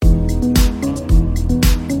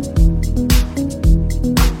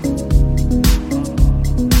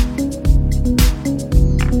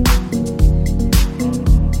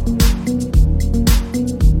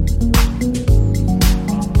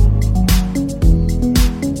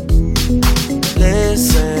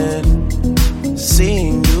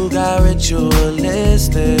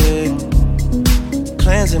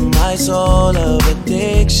poison my soul of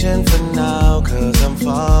addiction for now, 'cause I'm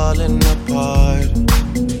falling apart.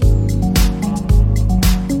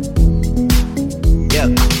 Yeah,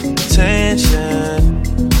 tension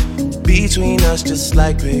between us just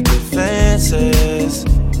like picket fences.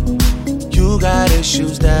 You got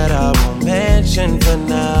issues that I won't mention for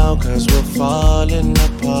now, 'cause we're falling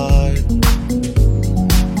apart.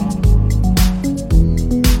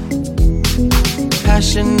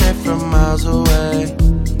 Passionate from miles away,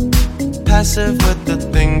 passive with the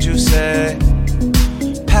things you say,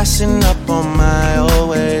 passing up on my old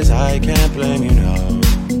ways. I can't blame you, no.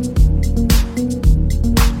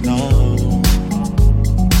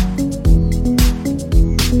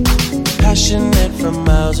 Passionate from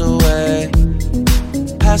miles away,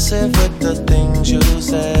 passive with the things you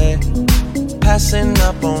say, passing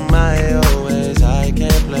up on my old ways. I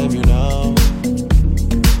can't blame you, no.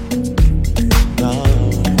 No.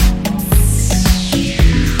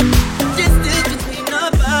 Distance between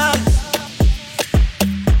our bodies,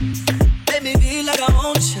 make me feel like I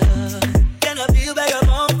want you, can I feel like I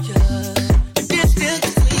want you? Distance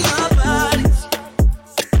between our bodies,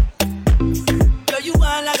 girl, you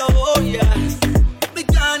want like a warrior, be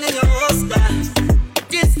gone in your whole style.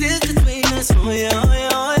 Distance between us, oh yeah, oh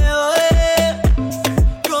yeah, oh yeah, oh yeah.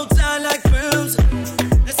 Roll tight like crimson,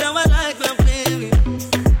 that's how I like my baby,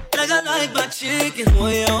 like I like my chicken, oh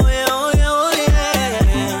yeah, oh yeah, oh yeah, oh yeah.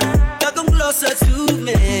 Y'all come closer to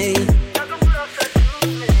me,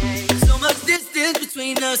 so much distance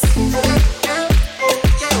between us.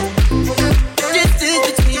 Distance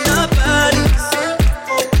between our bodies,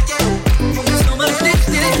 so much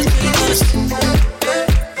distance between us.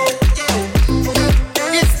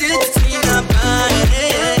 Distance between our bodies,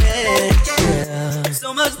 so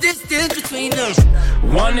much distance between us.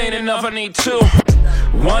 One ain't enough, I need two.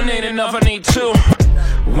 One ain't enough, I need two.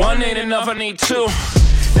 One ain't enough, I need two.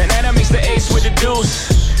 And then I mix the ace with the deuce.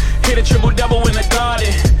 Hit a triple-double in the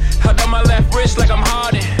garden. Held on my left wrist like I'm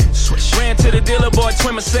Harden. Ran to the dealer, bought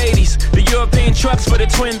twin Mercedes. The European trucks for the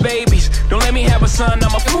twin babies. Don't let me have a son,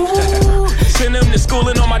 I'm a fool. Send them to school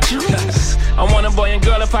and all my juice. I want a boy and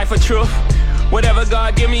girl to fight for truth. Whatever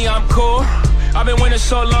God give me, I'm cool. I've been winning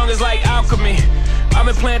so long, it's like alchemy. I've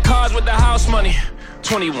been playing cards with the house money.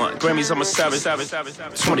 21 Grammys, I'm a savage.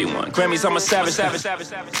 21 Grammys, I'm a savage.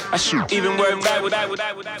 I shoot even word back with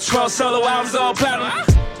 12 solo albums, all platinum.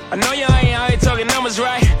 I know you ain't out here talking numbers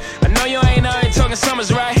right. I know you ain't out here talking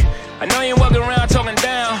summers right. I know you ain't walking around talking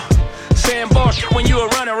down, saying bullshit when you a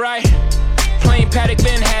runner right. Plain Paddock,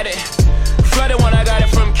 Ben had it. Flooded when I got it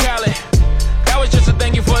from Cali. That was just a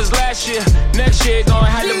thank you for his last year. Next year, gonna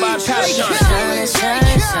have to buy Paddock. Shining,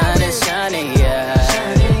 shining, shining, shining, yeah.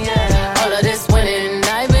 All of this winning,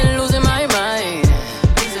 I've been losing my mind.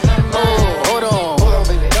 Oh, hold on,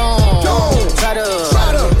 don't try to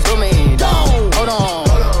slow me down. Hold on,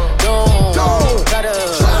 don't try to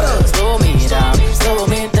slow me down, slow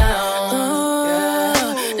me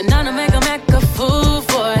down. And now to make a fool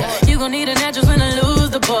for it. You gon' need a natural when I lose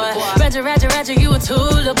the boy. Ratchet, you a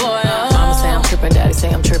tool, the boy. Mama say I'm trippin', daddy say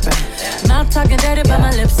I'm trippin'. Mouth talking dirty, but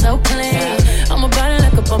my lips so clean. I'm about it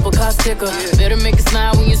like a bumper car sticker. Better make it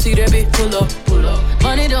smile when you see that bitch pull up.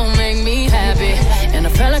 Money don't make me happy, and a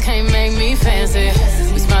fella can't make me fancy.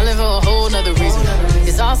 We smiling for a whole nother reason.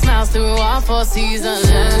 It's all smiles through all 4 seasons.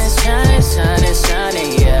 Shining, shining,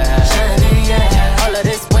 shining, yeah. Shining, yeah. All of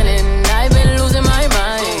this winning, I've been losing my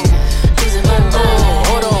mind. Losing my mind. Oh,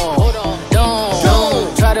 hold on,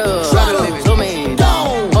 don't try to slow me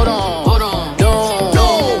down. Hold on,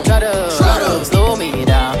 don't try to slow me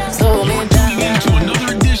down, slow me down. Tuning into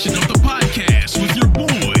another edition of the podcast with your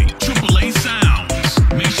boy, AAA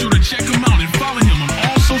Sounds. Make sure to check him out and follow him on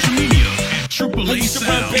all social media at AAA I used to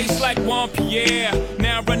run bass Sounds. like Juan Pierre.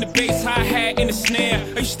 Now I run the bass, hi-hat, and the snare.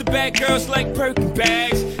 I used to bag girls like Birkin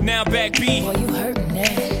bags. Now back B. Boy, you hurtin'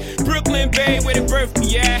 that. Brooklyn Bay, where they birthed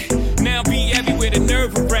me at. Now be everywhere, the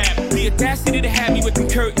nerve of rap. The audacity to have me with the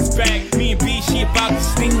curtains back. Me and B, she about to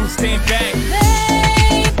sting, stand back.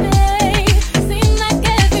 Baby, seems like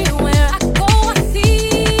everywhere I go, I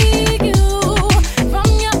see you. From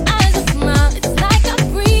your eyes, a smile, it's like I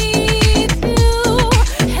breathe you.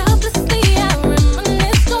 Helplessly, I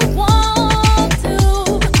reminisce, don't want to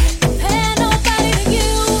compare nobody to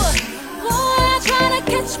you. Boy, I try to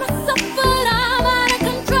catch myself, but I'm out of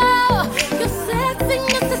control. Your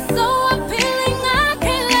sexiness is so appealing, I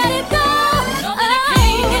can't let it go. Nobody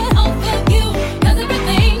can get over you, 'cause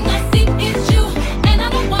everything I see is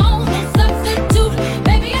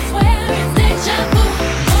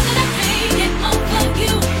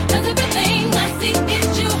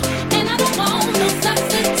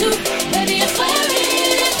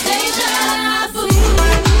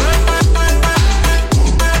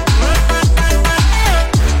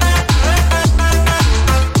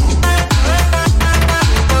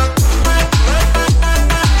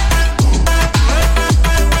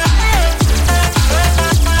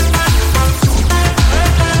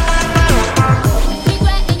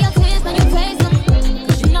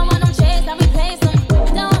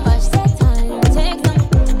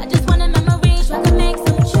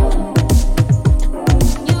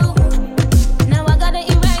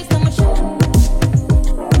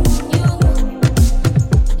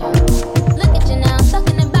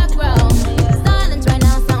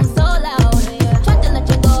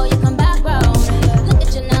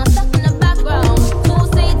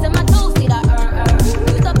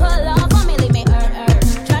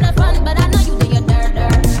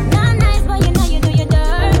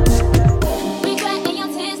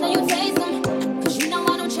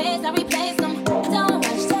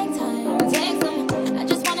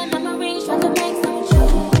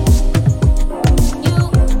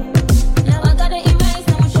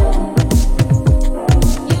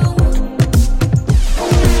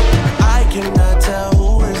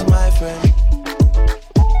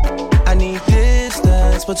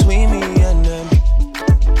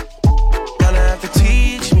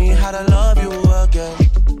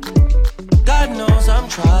I'm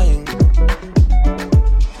trying.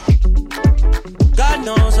 God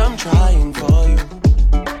knows I'm trying for you.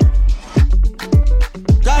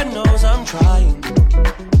 God knows I'm trying.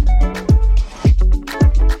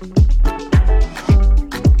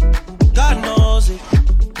 God knows it.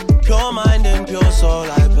 Pure mind and pure soul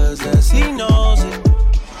I possess. He knows it.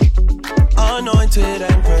 Anointed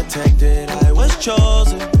and protected, I was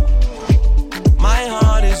chosen. My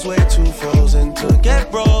heart is way too frozen to get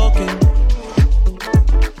broken.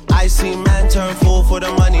 I seen man turn fool for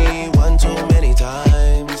the money one too many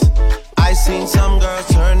times. I seen some girls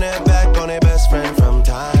turn their back on their best friend from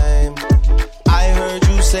time. I heard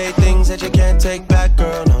you say things that you can't take back,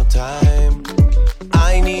 girl, no time.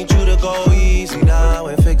 I need you to go easy now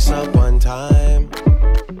and fix up one time.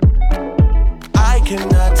 I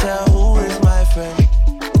cannot tell who is my friend.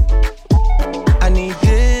 I need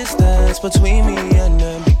distance between me and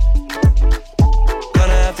them.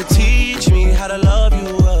 Gonna have to teach me how to love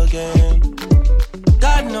you again.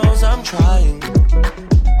 God knows I'm trying.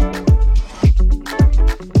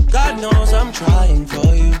 God knows I'm trying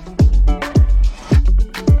for you.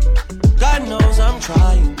 God knows I'm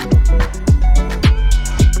trying.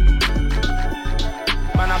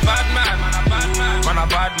 Man a bad man, man a bad man, man a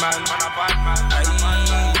bad man, man a bad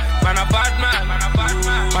man. Man a bad man, man a bad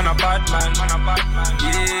man, man a bad man, man a bad man.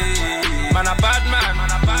 Yeah. Man a bad man, man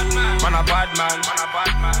a bad man, man a bad man, man a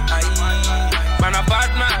bad man. Man a bad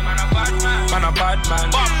man, man a bad man, man a bad man.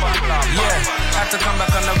 Yeah, had to come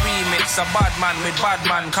back on the remix. A bad man with bad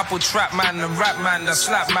man, couple trap man and rap man, the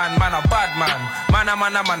slap man, man a bad man.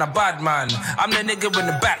 Man a bad man. I'm the nigga with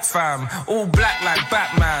the back fam, all black like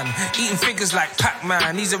Batman, eating figures like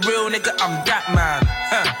Pac-Man. He's a real nigga, I'm that man.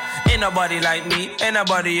 Huh. Ain't nobody like me, ain't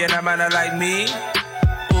nobody in a manner like me.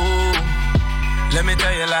 Ooh, let me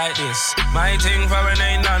tell you like this, my thing foreign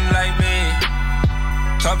ain't none like me.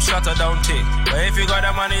 Top shot I don't take, but if you got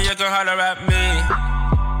the money you can holler at me.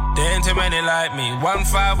 There ain't too many like me.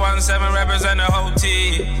 1517 represent the whole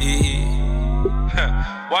team.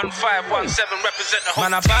 1517 represent the whole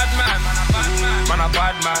team. Man a bad man, man a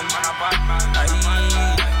bad man, man a bad man,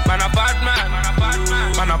 man a bad man, man a bad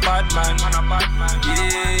man, man a bad man, man a bad man,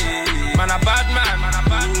 yeah. Man a bad man, man a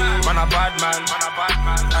bad man, man a bad man, man a bad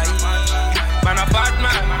man, man a bad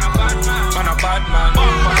man, man a bad man, man a bad man.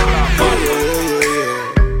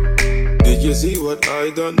 Did you see what I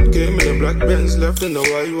done? Came in a black Benz, left in the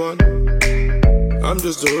white one. I'm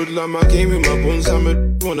just a hoodlum, I came with my bones,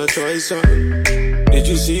 I'm wanna try something. Did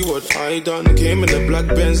you see what I done? Came in a black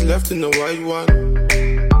Benz, left in the white one.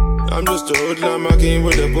 I'm just a hoodlum, I came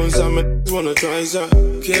with the bones, I'm wanna try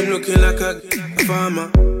something. Came looking like a farmer.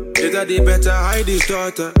 His daddy better hide his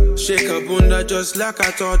daughter. Shake her bunda just like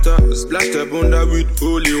I taught her. Splash the bunda with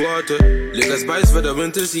holy water. Lick a spice for the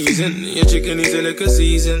winter season. Your chicken is a liquor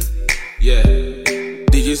season. Yeah.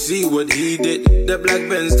 Did you see what he did? The black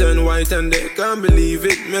Benz turned white and they can't believe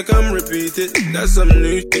it. Make them repeat it. That's some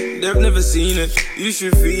new shit. They've never seen it. You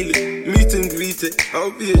should feel it. Meet and greet it.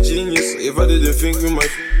 I'll be a genius if I didn't think we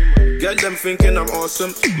might. Get them thinking I'm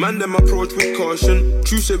awesome. Man, them approach with caution.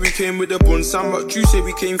 True say we came with the bun, Sam, but true say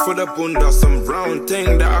we came for the bun. That's some round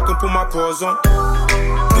thing that I can put my paws on.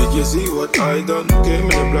 Did you see what I done?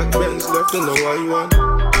 Came in a black Benz, left in the white one.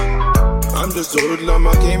 I'm just a hoodlum,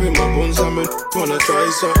 I came with my bones, I'm wanna try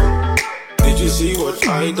something. Did you see what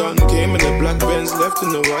I done? Came in a black Benz, left in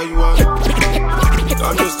the white one.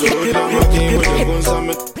 I'm just a hoodlum, I came with the bones, I'm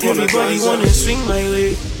wanna try something. Everybody wanna swing my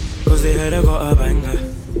way, cause they heard I got a banger.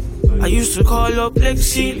 I used to call up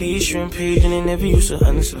Lexi, Lee, Shrimp Page, and they never used to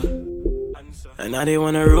answer. And now they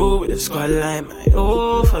wanna roll with the squad line, my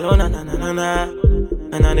oh, follow na na na na na.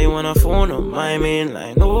 And now they wanna phone on my main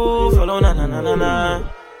line, oh, follow na na na na na.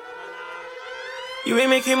 You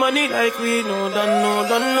ain't making money like we no done, no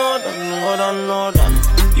done, no done, no done, no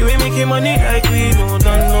done. You ain't making money like we no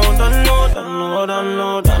done, no done, no done, no done,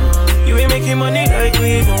 no done. You ain't making money like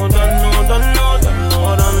we no done, no done, no done,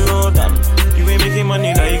 no done, no done. You ain't making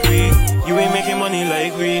money like we. You ain't making money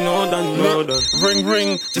like we, no done, no done. Ring,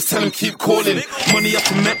 ring, just tell them keep calling. Money up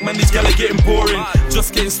to neck, man, these gal are getting boring.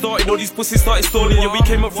 Just getting started, all these pussies started stalling. Yeah, we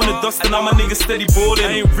came up from the dust and now my niggas steady balling.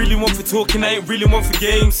 I ain't really one for talking, I ain't really one for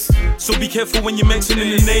games. So be careful when you're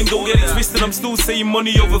mentioning the name. Don't get it twisted, I'm still saying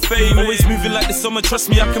money over fame. Always moving like the summer, trust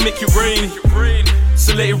me, I can make it rain.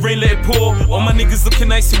 So let it rain, let it pour. All my niggas looking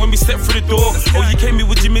nice when we step through the door. Oh, you came here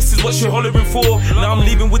with your missus, what you hollering for? Now I'm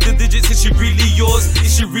leaving with the digits, is she really yours?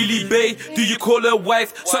 Is she really bae? Do you call her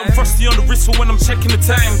wife? Something frosty on the wrist for when I'm checking the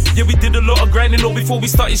time. Yeah, we did a lot of grinding, all before we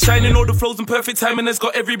started shining. All the flows in perfect timing has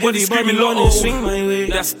got everybody screaming lotto. Swing my way,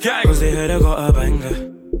 that's gang. cause they heard I got a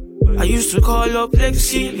banger. I used to call up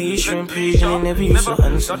Lexi, Leisha and Paige, and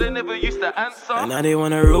they never used to answer. And now they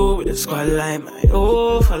wanna roll with the squad like my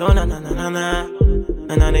follow na na na na na.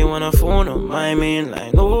 And now they wanna phone on my main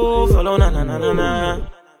line, follow na na na na na.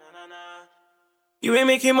 You ain't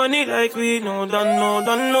making money like we know, don't know.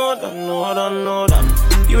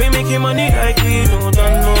 You ain't making money like we know,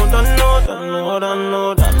 don't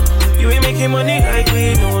know. You ain't making money like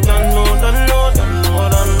we know, don't know.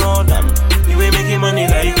 You ain't making money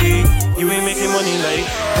like we, you ain't making money like.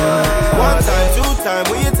 One time, two time,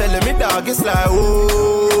 when you telling me dog, it's like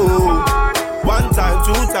ooh. One time,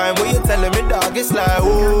 two time, when you telling me dog, it's like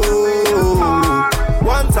ooh.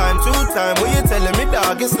 One time, two time, when you telling me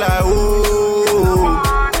dog, it's like ooh.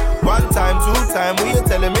 One time, two time, when you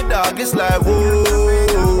telling me dog, it's like ooh.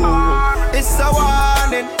 It's a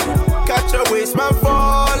warning, catch a waste man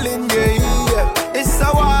falling, yeah. It's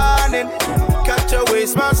a warning, catch a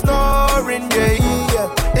waste man snoring, yeah.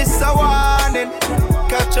 It's a warning,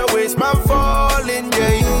 catch a waste man falling,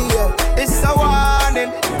 yeah. It's a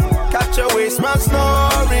warning, catch a waste man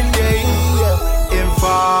snoring, yeah.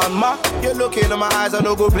 Informer, you look into my eyes, I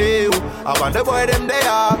no go play you. I want the boy them they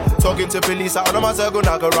are talking to police, I know my circle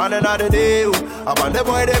not go run another day. I want the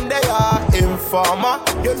boy them they are. Informer,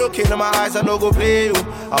 you look into my eyes, I no go play you.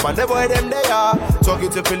 I want the boy them they are talking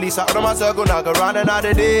to police, I know my circle not go run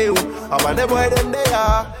another day. I want the boy them they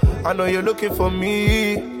are. I know you're looking for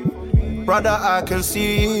me, brother, I can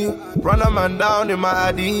see. Run a man down in my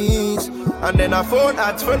IDs, and then I phone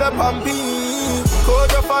at for the pumpy. Call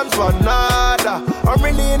your fans for nada. I'm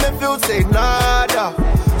really in the field, say nada.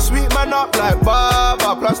 Sweet man up like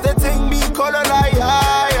Baba, plus the thing be color like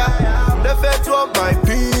yeah. They fed to up my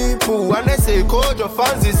people, and they say call your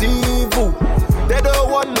fans is evil. They don't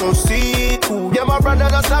want no sequel. Yeah, my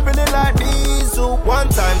brothers are snapping it like diesel. One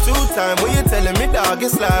time, two time, when you telling me dog,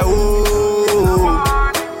 it's like ooh.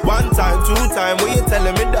 One time, two time, when you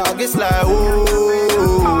telling me dog, it's like ooh.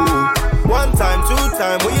 One time, two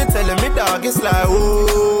time, when you telling me dog, it's like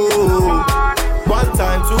ooh. One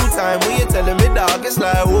time, two time, when you telling me dog, it's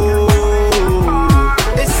like ooh.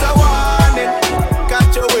 It's a warning,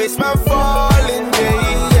 catch your waist man falling,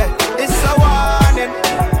 yeah. It's a warning,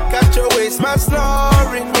 catch your waist man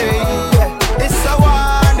snoring, yeah. It's a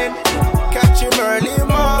warning, catch him early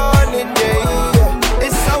morning, yeah.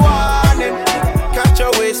 It's a warning, catch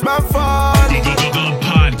your waist man falling. The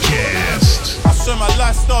podcast. I swear my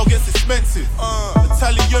lifestyle gets expensive.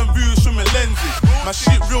 Italian views from my lenses. My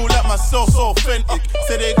shit real like myself, so authentic.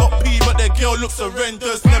 Say they got P, but their girl looks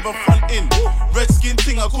horrendous, never front in. Red skin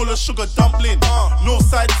thing, I call her sugar dumpling. No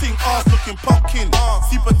side thing, ass looking pumpkin.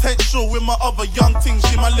 See potential with my other young thing,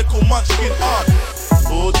 she my little munchkin.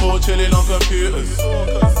 Auto chilling on computers.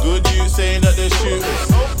 Good news saying that they're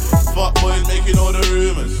shooters. Fuck boys making all the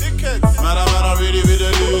rumors. Man, I really with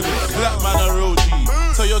the losers. Black man a real G.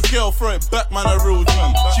 Tell your girl throw it back, man a real G.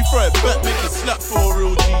 She throw it back, make it slap for a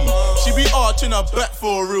real G. She be arching her back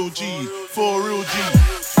for a real G. For a real G.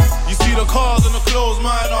 You see the cars and the clothes,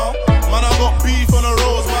 minor. Man, I got beef on the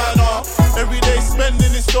roads, minor. Every day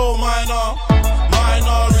spending is so minor.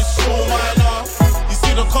 Minor is so minor. You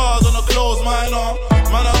see the cars and the clothes, minor.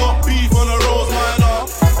 Man, I got beef on the roads, minor.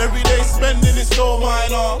 Every day spending is so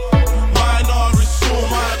minor. Minor is so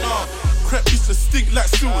minor. Crap used to stink like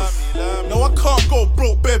sewers. Now I can't go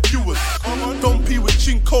broke, bare viewers. Don't pee with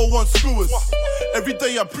Chinko on screwers. Every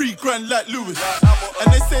day I pre-grand like Lewis.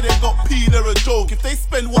 And they say they got P, they're a joke. If they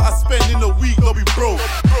spend what I spend in a week, they'll be broke.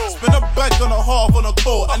 Spend a bag and a half on a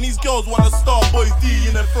coat, and these girls want a Starboy D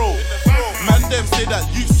in their throat. Man them say that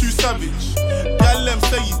youth's too savage. Gal them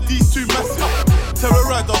say he's D's too massive.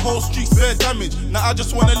 Terrorize the whole streets, bare damage. Now I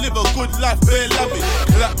just wanna live a good life, bare lavish.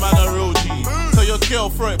 Black man a real G. Tell your girl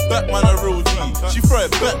throw it back, man a real G. She throw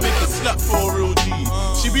it back, make it slap for a real G.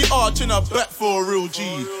 She be arching her back for a real G.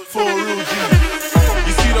 For a real G.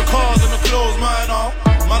 You see the cars and the clothes, minor.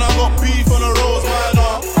 Man, I got beef on the roads,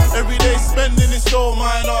 minor. Every day spending is so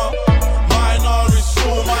minor. Minor is so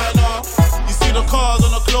minor. You see the cars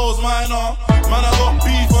and the clothes, minor. Man, I got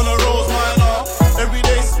beef on the roads, minor. Every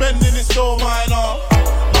day spending is so minor.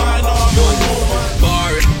 Minor, no more.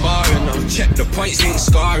 Barring, no. Check the points, ain't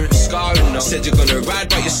scarring, no. Said you're gonna ride,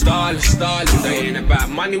 but you're stalling. They ain't about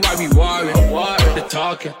money, why we warring? The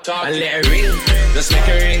talking, and let it ring. Just make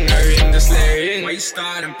a ring, just let it ring. Why you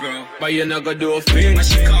starting, bro? But you're not gonna do a thing. But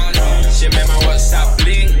she calling, she made my WhatsApp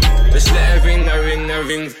bling. Just let it ring,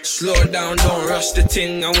 ring. Slow down, don't rush the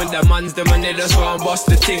ting. And with the mans, them and they just wanna bust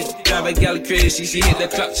the ting. Drive a girl crazy, she hit the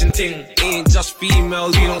clutch and ting. Ain't just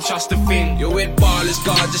females, you don't trust a thing. You with ballers,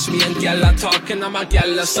 God, just me and gal are talking. I'm a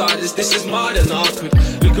gal, this is more than awkward.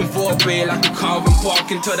 Looking for foreplay like a car and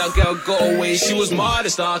parking. Till that girl got away, she was more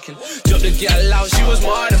than stalking. Dropped the girl out, she was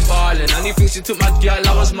more than balling. Anything she took my girl,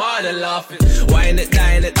 I was more than laughing. Wine it,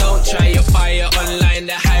 dine it, don't try your fire online.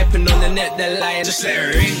 They're hyping on the net, they're lying. Just let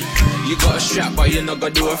her ring. You got a strap, but you're not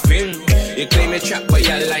gonna do a thing. You claim your trap, but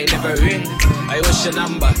your line never ring. I wish your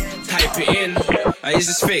number, type it in. Is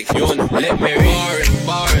this fake? You wanna let me ring?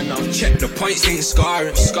 Barring up, check the points, ain't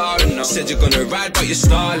scarring up. Said you're gonna ride, but you're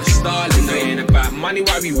stalling. I ain't about money,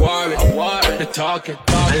 why we warring? The talking,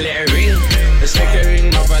 and let it ring. Let's make it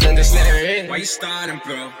ring, my brother, just let it ring. Why you starting,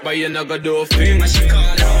 bro? But you're not gonna do a thing. Why she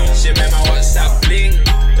calling? She made my WhatsApp bling.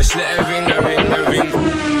 Let's let it ring, ring.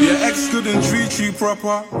 Your ex couldn't treat you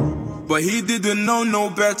proper, but he didn't know no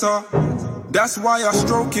better. That's why I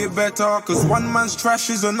stroke it better, cause one man's trash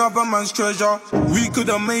is another man's treasure. We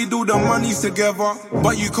could've made all the money together,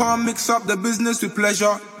 but you can't mix up the business with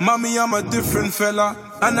pleasure. Mommy, I'm a different fella,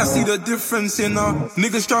 and I see the difference in her.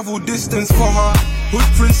 Niggas travel distance for her.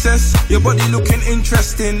 Hood princess, your body looking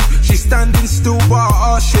interesting. She's standing still but her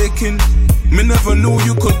ass shaking. Me never knew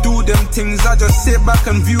you could do them things. I just sit back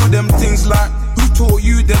and view them things like, who taught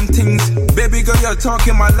you them things? Baby girl, you're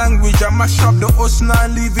talking my language. I mash up the usna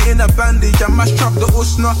and leave it in a bandage. I mash up the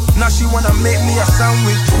usna, now she wanna make me a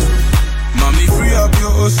sandwich. Mommy, free up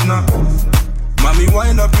your usna. Mommy,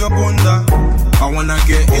 wind up your bunda. I wanna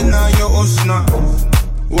get in on your usna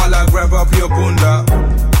while I grab up your bunda.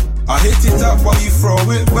 I hit it up while you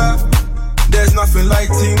throw it back. There's nothing like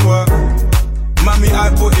teamwork. Mommy, I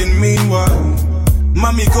put in mean work.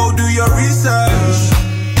 Mommy, go do your research.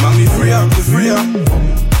 Mommy, free up the free up.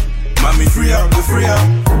 Mommy, free up the free up.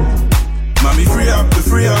 Mommy, free up the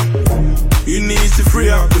free up. You need to free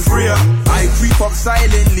up the free up. I creep up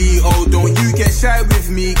silently, oh don't you get shy with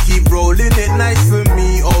me. Keep rolling it nice for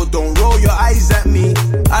me, oh don't roll your eyes at me.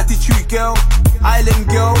 Attitude girl, island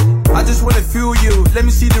girl, I just wanna feel you. Let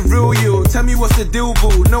me see the real you. Tell me what's the deal,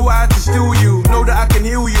 boo. Know I had to steal you, know that I can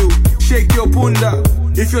heal you. Shake your bunda.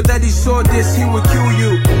 If your daddy saw this, he would kill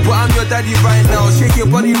you. But I'm your daddy right now. Shake your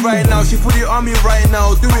body right now. She put it on me right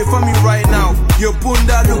now. Do it for me right now. Your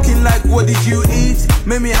bunda looking like, what did you eat?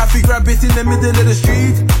 Made me happy, grab it in the middle of the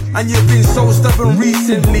street. And you've been so stubborn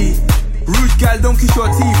recently. Rude gal, don't kiss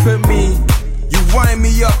your teeth at me. You wind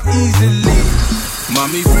me up easily.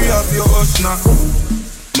 Mommy, free up your usna.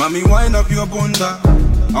 Mommy, wind up your bunda.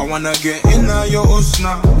 I wanna get in on your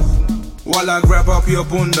usna while I grab up your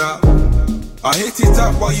bunda. I hit it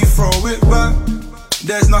up while you throw it back.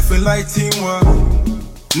 There's nothing like teamwork.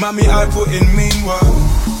 Mommy, I put in mean work.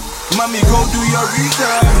 Mommy, go do your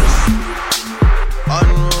research.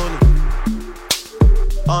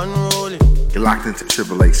 Unruly. You're locked into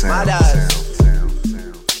Triple A sound.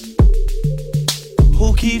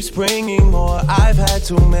 Who keeps bringing more? I've had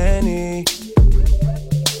too many.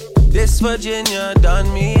 This Virginia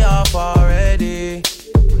done me off already.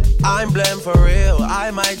 I'm blamed for real,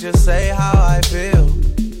 I might just say how I feel.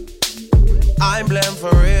 I'm blamed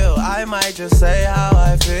for real, I might just say how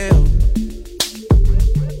I feel.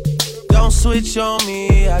 Don't switch on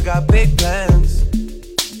me, I got big plans.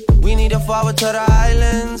 We need to forward to the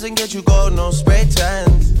islands and get you gold, no spray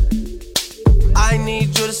tans. I need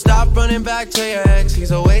you to stop running back to your ex,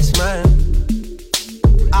 he's a waste man.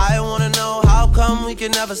 I wanna know how come we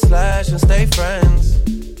can never slash and stay friends.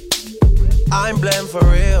 I'm blamed for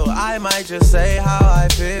real, I might just say how I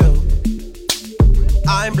feel.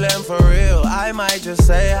 I'm blamed for real, I might just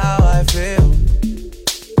say how I feel.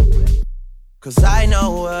 Cause I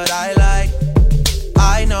know what I like,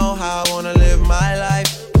 I know how I wanna live my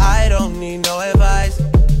life. I don't need no advice,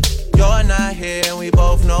 you're not here and we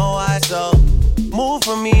both know why. So move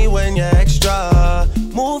for me when you're extra,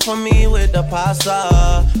 move for me with the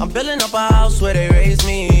pasta. I'm building up a house where they raise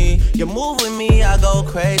me. You move with me, I go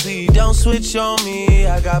crazy. Don't switch on me,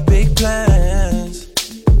 I got big plans.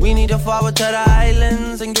 We need to forward to the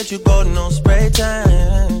islands and get you golden on spray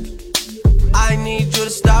tan. I need you to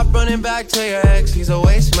stop running back to your ex, he's a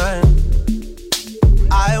waste man.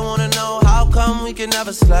 I wanna know how come we can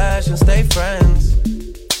never slash and stay friends.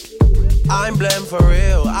 I'm blamed for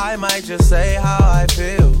real, I might just say how I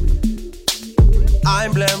feel.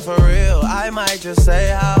 I'm blamed for real, I might just say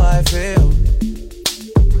how I feel.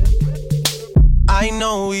 I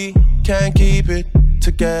know we can't keep it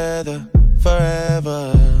together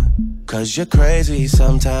forever, cause you're crazy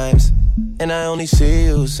sometimes, and I only see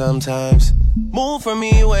you sometimes. Move for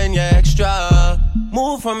me when you're extra,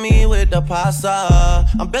 move for me with the pasta.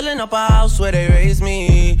 I'm building up a house where they raise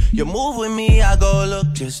me. You move with me, I go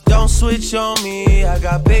look, just don't switch on me, I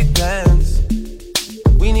got big plans.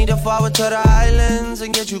 We need to forward to the islands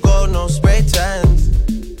and get you gold, no spray tans.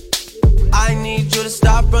 I need you to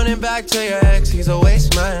stop running back to your ex, he's a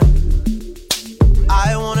waste man.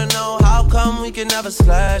 I wanna know how come we can never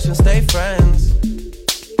slash and stay friends.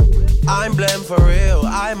 I'm blamed for real,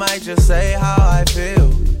 I might just say how I feel.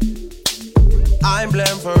 I'm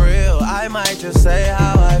blamed for real, I might just say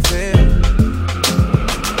how I feel.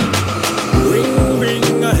 Ring,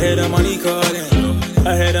 ring, I hear the money calling.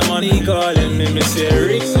 I hear the money calling. Let me say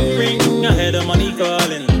ring, ring, I hear the money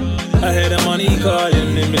calling. I hear the money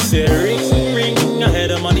calling. Let me say ring, ring, I hear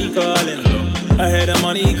the money calling. I hear the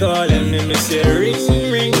money calling. Let me say ring,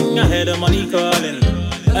 ring, I hear the money calling.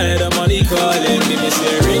 I hear the money calling. Let me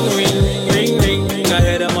say ring, ring, ring, ring, I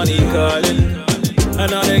hear the money calling.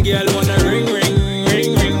 Another girl wanna ring, ring,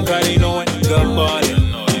 ring, ring, cause they know when you got ballin'.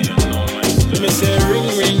 Let me say ring,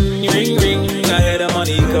 ring, ring, ring, I hear the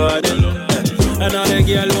money calling. Another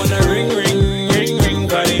girl wanna ring, ring, ring, ring,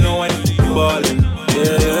 cause they know when you ballin'.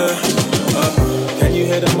 Yeah, can you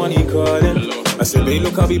hear the money calling? I said, babe,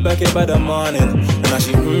 look, I'll be back here by the morning. And now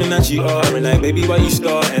she and she and like, baby, why you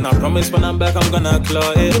starting? I promise when I'm back, I'm gonna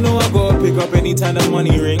claw it. You know I go pick up anytime the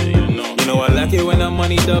money ring. You know I like it when the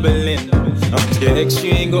money doubling. Your ex,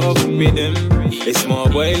 you ain't got up with him. Hey, small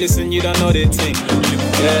boy, listen, you don't know the thing.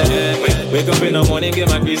 Yeah, wake up in the morning, get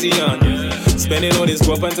my busy on. Spending all this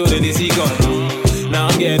guap until the dizzy gone. Now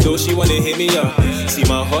I'm getting dough, she wanna hit me up. See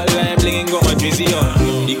my hotline blingin', got my drizzy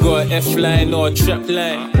on. You got an F line or a trap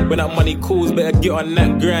line. When that money cools, better get on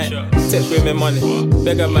that grind. Take with me money,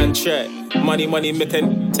 beg a man try. Money, money, make a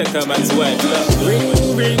take a man's wife.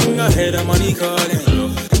 Ring, ring, I hear the money calling.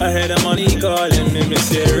 I hear the money calling. Let me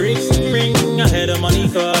say ring, ring, I hear the money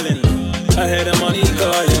calling. I hear the money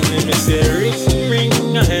calling. Let me say ring, ring,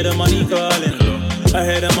 I hear the money calling. I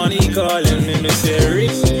hear the money calling. Let me say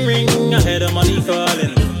ring, ring, I hear the money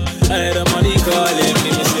calling. I hear the money calling.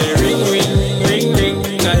 Let me say ring, ring, ring,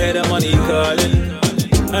 ring, I hear the money calling.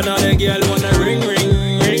 Another girl wanna ring, ring,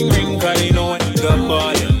 ring, ring, cause they know when you got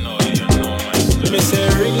ballin'. Let me say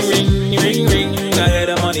ring, ring, ring, ring, I hear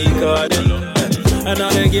the money calling.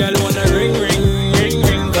 Another girl wanna ring, ring, ring,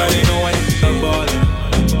 ring, cause they know when you got ballin'.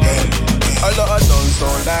 A lot of dons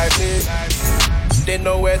don't like me. They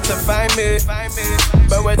know where to find me,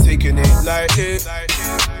 but we're taking it like it.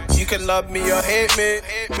 You can love me or hate me.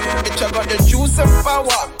 Bitch, I got the juice and power.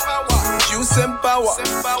 Juice and power.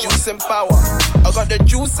 Juice and power. I got the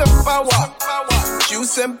juice and power.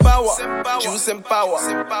 Juice and power. Juice and power.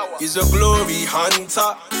 He's a glory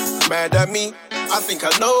hunter. Mad at me, I think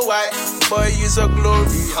I know why. Boy, he's a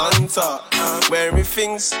glory hunter. Wearing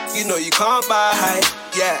things, you know you can't buy.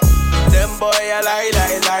 Yeah, them boy I lie.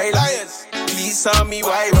 Please tell me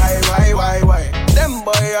why. Them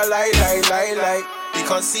boy I lie. We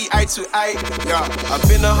can't see eye to eye. Yeah, I've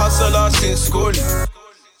been a hustler since school.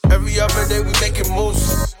 Every other day we making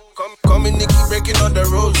moves. Coming Nikki breaking all the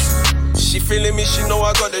rules. She feeling me, she know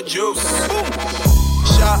I got the juice.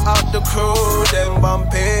 Shout out the crew, them bomb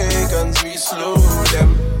pagans, we slew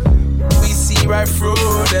them. We see right through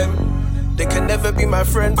them. They can never be my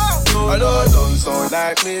friends. All those dons don't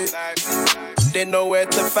like me. They know where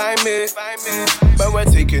to find me, but we're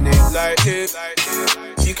taking it like it.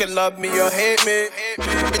 You can love me or hate me.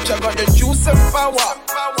 Bitch, I got the juice and power.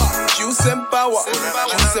 Juice and power.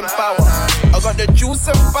 Juice and power. I got the juice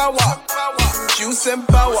and power. Juice and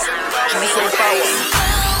power. Juice and power.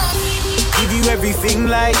 Give you everything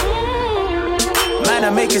like man, I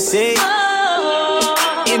make a say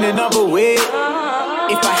in another way.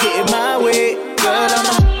 If I hit it my way, girl,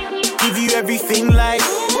 I'ma give you everything like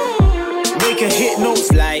make a hit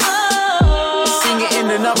notes like sing it in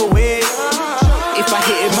another way. If I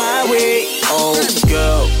hit it my way, oh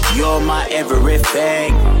girl, you're my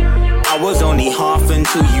everything. I was only half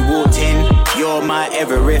until you walked in. You're my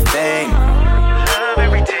everything. Love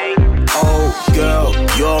everything. Oh girl,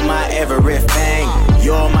 you're my everything.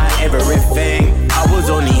 You're my everything. I was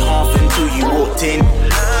only half until you walked in.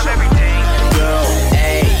 Love everything. Girl,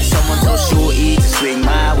 hey, someone told Shorty to swing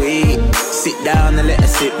my way. Sit down and let her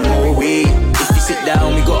sip more weight. If you sit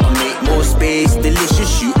down, we gotta make more space.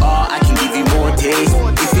 Delicious you are, I can give you more taste.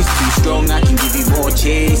 If it's too strong, I can give you more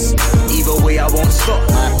chase. Either way, I won't stop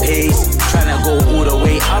my pace. Tryna go all the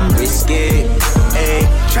way, I'm risky. Hey,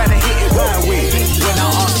 tryna hit it my way. When I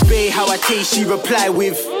ask Bae how I taste, she reply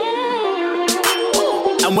with.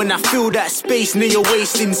 And when I feel that space near your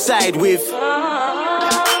waist inside with,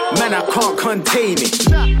 man, I can't contain it.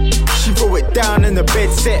 She throw it down in the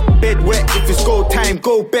bed set, bed wet. If it's go time,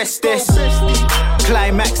 go bestest.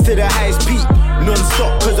 Climax to the highest peak,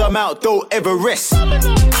 non-stop cause I'm out, don't ever rest.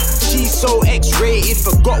 She's so X-rated,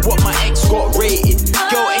 forgot what my ex got rated.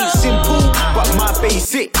 Girl ain't simple, but my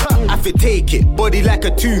basic. I have it, take it. Body like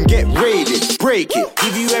a tune, get raided. Break it,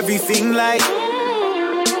 give you everything like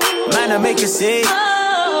man, I make a say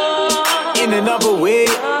in another way.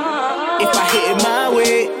 If I hit it my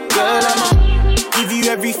way, girl, I'ma give you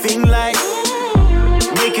everything like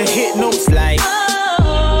make a hit notes like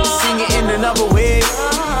sing it in another way.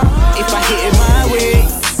 If I hit it my way,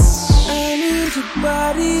 I need your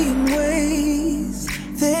body in ways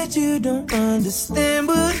that you don't understand,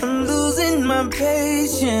 but I'm losing my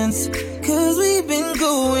patience, 'cause we've been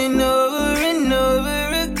going over and over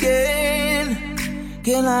again.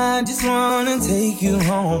 Girl, I just wanna take you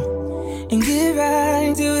home and get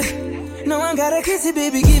right to it. No one gotta kiss it,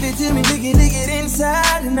 baby, give it to me, lick it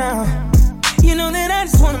inside and out. You know that I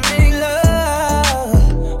just wanna make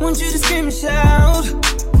love, want you to scream and shout.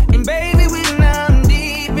 And baby, we're now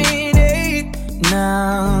deep in it.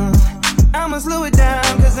 Now I'ma slow it down,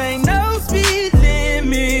 'cause ain't no speed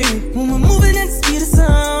limit when we're moving at the speed of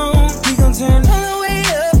sound. We gon' turn all the way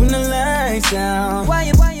up when the lights down. Why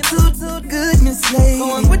you too good, Miss Lady?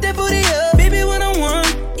 Go on, put that booty up, baby, one on one.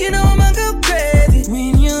 You know I'ma go crazy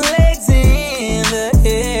when your legs in the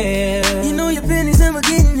air. You know your pennies never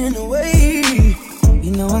getting in the way.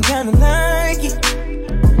 You know I'm kinda like it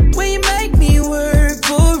when you make me work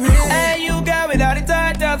for it. Hey, you got without it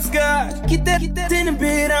tied up skirt. Get that in the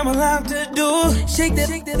bed, I'ma lock the door. Shake that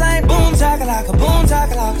like boom chakalaka, boom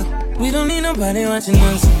chakalaka. We don't need nobody watching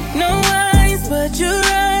us. No eyes but your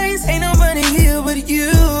eyes. Ain't nobody here but you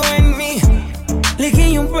and me.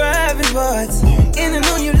 Licking your private parts, and I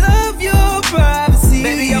know you love your privacy.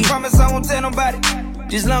 Baby, I promise I won't tell nobody.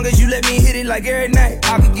 Just long as you let me hit it like every night.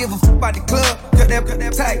 I could give a f about the club, cut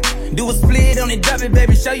that tight. Do a split on it, drop it,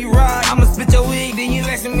 baby, show you ride. I'ma split your wig, then you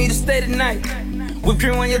asking me to stay tonight. Whip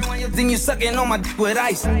cream on your then you sucking on my d with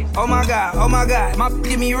ice. Oh my god, my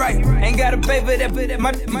get me right. Ain't gotta pay for that,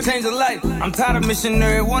 my d change a life. I'm tired of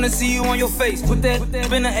missionary, wanna see you on your face. Put that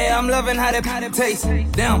in the air, I'm loving how that taste.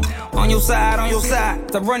 Down, on your side.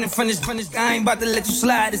 Stop running, finish, I ain't about to let you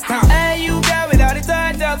slide this time. Hey, you got without it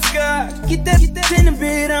tied up skirt. Get that in the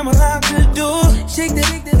bed, I'ma lock the door. Shake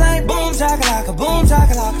that like boom chakalaka, boom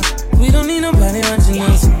chakalaka. We don't need nobody watching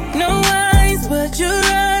us. No eyes but your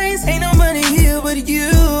eyes. Ain't nobody here but you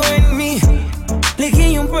and me.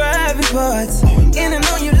 Licking your private parts, and I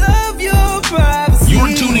know you love your privacy.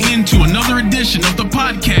 You're tuning in to another edition of the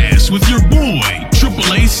podcast with your boy,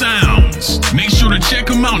 AAA Sounds. Make sure to check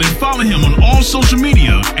him out and follow him on all social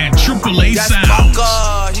media at AAA That's Sounds.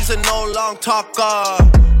 Baka. He's a no long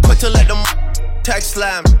talker. Quick to let them text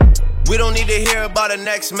slam. We don't need to hear about the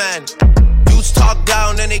next man. Dudes talk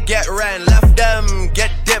down, then they get ran. Left them,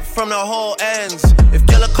 get dipped from the whole ends. If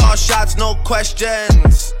killer call shots, no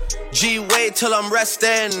questions. G, wait till I'm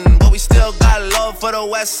resting. But we still got love for the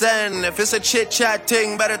West End. If it's a chit-chat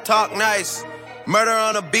thing, better talk nice. Murder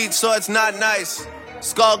on a beat, so it's not nice.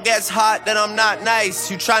 Skull gets hot, then I'm not nice.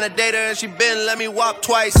 You tryna date her and she been let me walk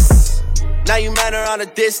twice. Now you man her on a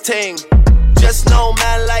diss ting. Just know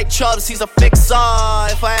man like Chubbs, he's a fixer.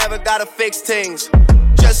 If I ever gotta fix things.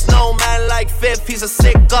 Just know man like Fifth, he's a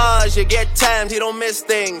sick cause. You get timed, he don't miss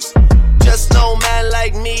things. Just know man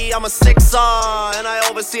like me, I'm a sixer, and I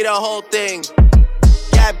oversee the whole thing.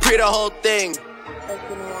 Yeah, I pre the whole thing.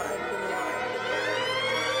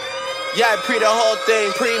 Yeah, I pre the whole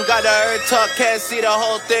thing. Preem got the earth talk, can't see the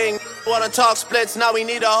whole thing. Wanna talk splits, now we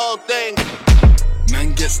need the whole thing.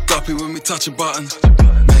 Man gets duppy when we touch a button.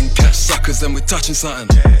 Man catch suckers, then we touching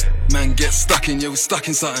something. Man gets stuck in, yeah, we stuck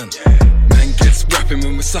in something. Man gets rapping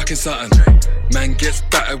when we're sucking something. Man gets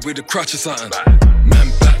battered with a crutch or something.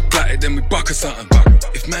 Man battered, then we buck or something.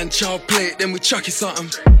 If man child play it, then we chuck it something.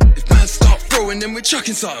 If man start throwing, then we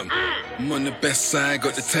chucking something. I'm on the best side,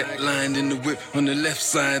 got the tech line in the whip. On the left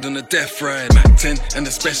side, on the death ride. Mac 10 and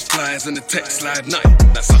the special flies and the text slide. Nothing,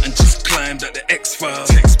 that something just climbed at the X-Files.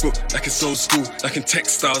 Textbook, like it's old school, like in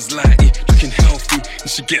textiles. Lighty, looking healthy, and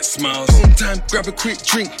she gets smiles. Time, grab a quick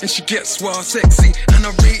drink, and she gets wild, sexy. And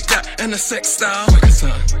I read that, and the sex style. Like a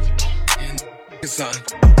something, yeah,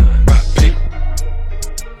 something. Rap pink,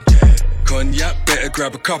 cognac, better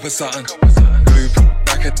grab a cup of something. Glue,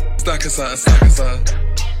 like a stack of something, stack of something.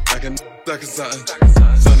 Like a stack of something.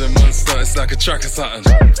 So the monster, it's like a track or something.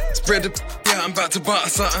 Spread the yeah, I'm about to butter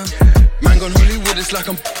something. Man gone Hollywood, it's like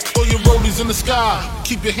I'm. Throw your rollies in the sky,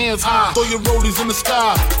 keep your hands high. Throw your rollies in the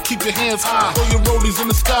sky, keep your hands high. Throw your rollies in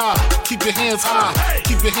the sky, keep your hands high.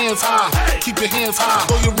 Keep your hands high, keep your hands high.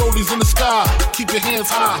 Throw your rollies in the sky, keep your hands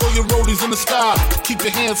high. Throw your rollies in the sky, keep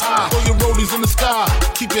your hands high. Throw your rollies in the sky,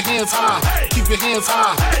 keep your hands high. Keep your hands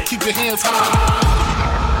high, keep your hands high.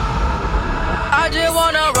 I just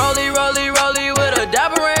wanna rollie with a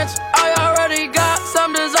dapper ranch. I already got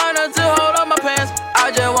some designer to hold on my pants.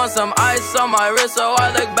 I just want some ice on my wrist so I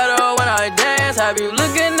look better when I dance. Have you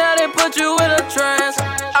looking at it, put you in a trance?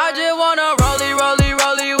 I just wanna rollie, rollie,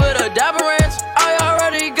 rollie with a dapper ranch. I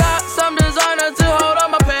already got some designer to hold on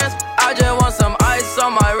my pants. I just want some ice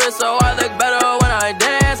on my wrist so I look better when I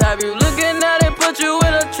dance. Have you looking at it, put you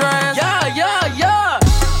in a trance? Yeah, yeah, yeah.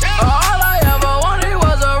 All I ever wanted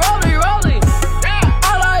was a rollie, rollie.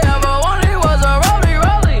 All I ever wanted was a rollie,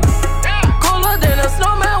 rollie. Cooler than a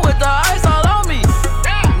snowman with the ice all on me.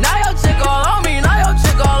 Now your chick all on me, now your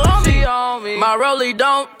chick all on me. My rollie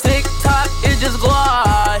don't tick tock, it just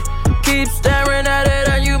glide. Keep staring at it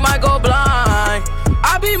and you might go blind.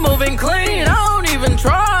 I be moving clean, I don't even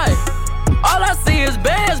try. All I see is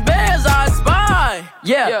bands, bands I spy.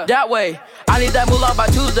 Yeah, that way. I need that moolah by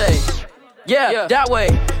Tuesday. Yeah, that way.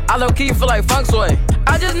 I low-key feel like funk sway.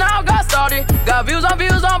 I just now got started. Got views,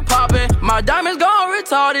 I'm popping. My diamonds gone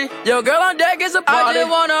retarded. Your girl on deck is a party. I just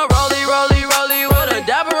wanna rollie, rollie, rollie with a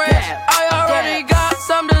dapper ranch. I already got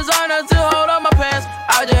some designer to hold on my pants.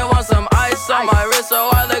 I just want some ice on my wrist so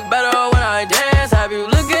I look better when I dance. Have you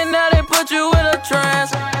looking at it, put you in a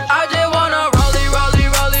trance? I just wanna rollie, rollie,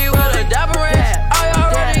 rollie with a dapper ranch. I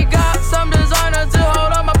already got some designer to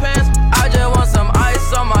hold on my pants. I just want some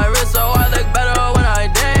ice on my wrist so I look better when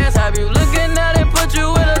I dance. Have you looking at it, put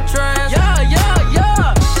you in a trance? Yeah, yeah,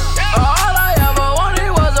 yeah. All I ever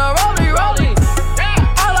wanted was a rollie, rollie.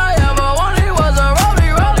 All I ever wanted was a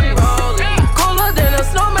rollie, rollie, rollie. Cooler than a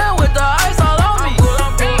snowman with the ice all on me.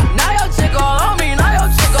 Now your chick all on me, now your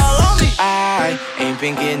chick all on me. I ain't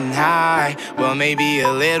been getting high, well maybe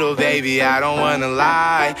a little, baby, I don't wanna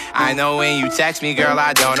lie. I know when you text me, girl,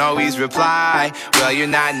 I don't always reply. Well, you're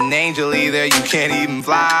not an angel either, you can't even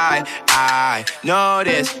fly. I know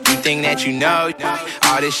this, you think that you know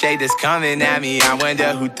all this shade that's coming at me, I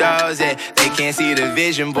wonder who throws it. They can't see the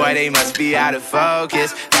vision, boy, they must be out of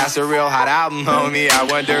focus. That's a real hot album, homie, I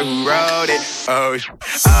wonder who wrote it.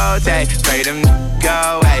 Oh, take, pray them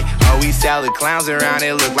go away. Oh, we sell the clowns around,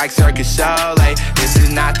 it look like Circus Soleil. This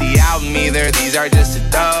is not the album either, these are just the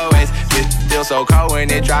throwaways. It's still so cold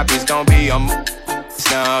when it drop, it's gonna be a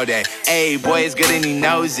snow day. Hey, boy, it's good and he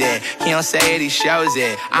knows it. He don't say it, he shows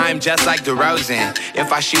it. I'm just like DeRozan.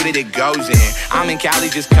 If I shoot it, it goes in. I'm in Cali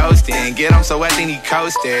just coasting. Get him so wet, they need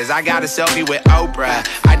coasters. I got a selfie with Oprah.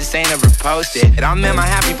 I just ain't ever posted. I'm in my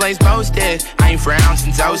happy place posted. I ain't frowned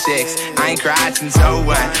since 06. I ain't cried since 01.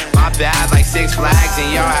 My bad, like Six Flags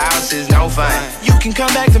in your house is no fun. You can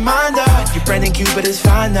come back to mine though. You're Brandon Q, but it's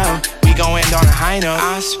fine though. We gon' end on a high note.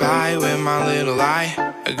 I spy with my little eye.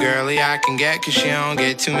 A girly I can get cause she don't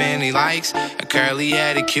get too many likes. A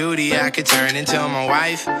curly-headed cutie I could turn into my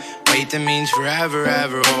wife. Wait, that means forever,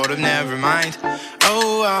 ever, hold up, never mind.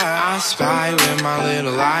 Oh, I spy with my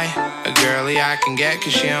little eye. A girly I can get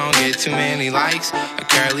cause she don't get too many likes. A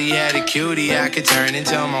curly-headed cutie I could turn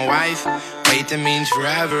into my wife. Wait, that means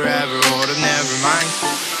forever, ever, hold up, never mind.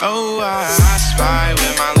 Oh, I spy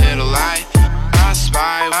with my little eye. I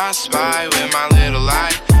spy with my little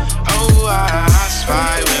eye. Oh, I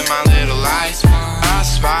spy with my little eye.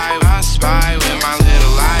 I spy with my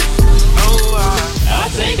little eye. Oh, I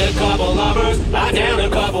take a couple lovers, I down a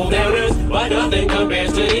couple downers, but nothing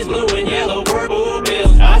compares to these blue and yellow purple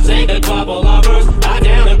pills. I take a couple lovers, I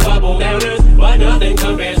down a couple downers, but nothing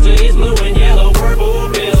compares to these blue and yellow purple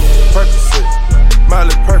pills. Percocet,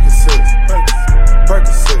 Miley Percocet,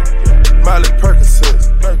 Percocet, Miley Percocet.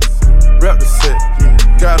 Rep the set,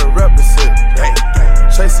 gotta rep the set.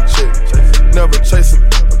 Chase a chick, never chase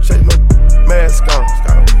a no. Mask on,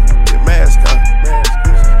 get mask on.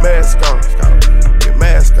 Mask on, get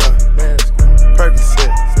mask on.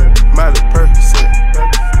 Percocet, Miley Percocet.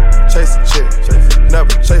 Chase a chick,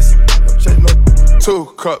 never chase no. 2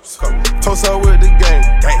 cups, toast up with the game.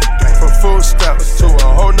 From full steps to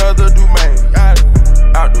a whole nother domain.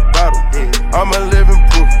 Out the bottle, I'm a living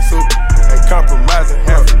proof. Ain't compromising,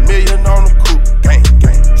 $500,000 on the coupe.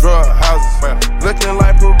 Drug houses, looking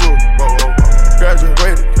like Peru.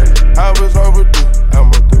 Graduated, I was overdue.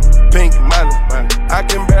 Pink Miley, I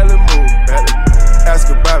can barely move. Ask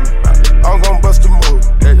about me, I'm gon' bust a move.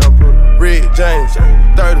 Red James,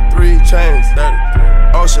 33 chains.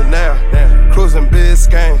 Ocean now, cruising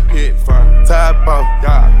Biscayne. Top off,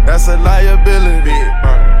 that's a liability.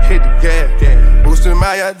 Hit the gas, boosting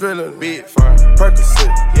my adrenaline.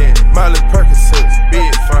 Percocet, Miley Percocet,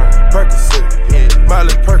 Percocet,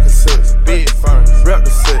 Miley Percocet, rep the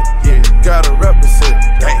set, gotta rep the set.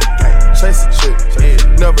 Chase a chick,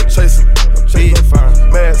 never chase a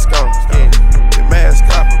mask on, get mask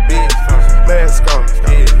on, mask on,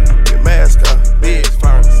 get mask on.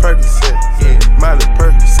 Percocet, Miley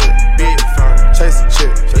Percocet, chase a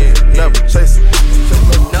chick, never chase a.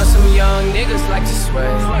 Know some young niggas like to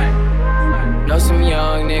sway. Know some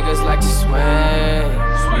young niggas like to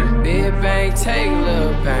swing. Big bang, take a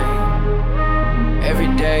little bang.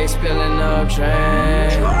 Every day spilling up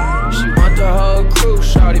drain. She want the whole crew,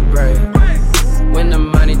 shawty break. When the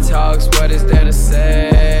money talks, what is there to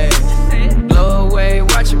say? Blow away,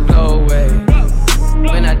 watch it blow away.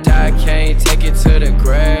 When I die, can't take it to the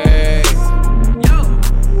grave.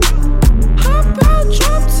 Hop out,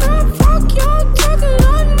 drop top, fuck your talking,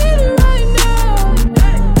 I need it right now.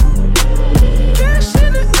 Cash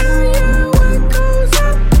in the area, what goes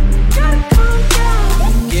up, gotta come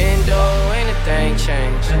down. Getting dough, anything change.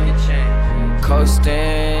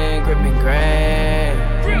 Coasting, gripping grand.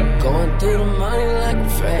 Going through the money like a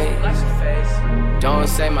phase. Don't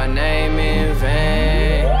say my name in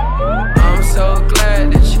vain. I'm so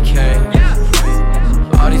glad that you came.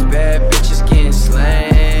 All these bad bitches getting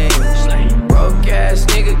slain. Broke ass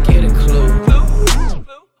nigga get a clue.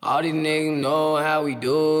 All these niggas know how we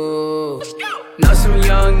do. Know some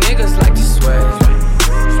young niggas like to sway.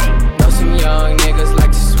 Know some young niggas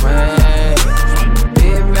like to swing.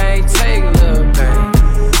 Big bang, take a little bang.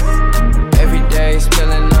 Every day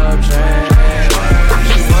spilling up drain.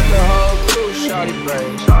 She want the whole crew, shawty break.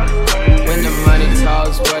 When the money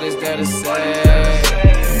talks, what is there to say?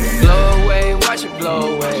 Blow away, watch it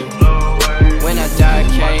blow away. When I die,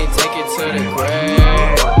 can't take it to the grave.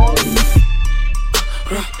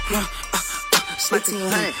 Split in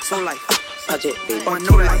hand, so like project big on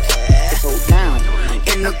no life. It's so down.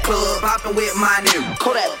 In the club, hopping with my nigga.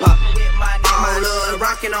 Kodak pop. All love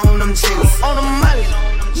rocking on them chicks. On the money.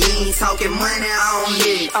 You ain't talking money, I don't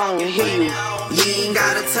hear you. I don't hear you. You ain't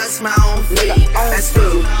gotta touch my own feet. That's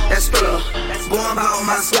true, that's true. Going about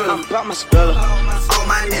my skrilla. I'm about my skrilla. All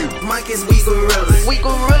my new monkeys, we gorillas. We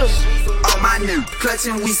gorillas. All my new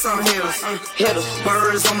clutching, we some hitters. Hitters.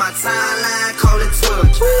 Birds on my timeline, call it Twitter.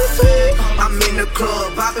 I'm in the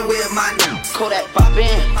club, bopping with my new Kodak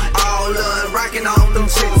poppin'. All love rocking on them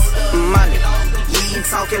chicks. Money. You ain't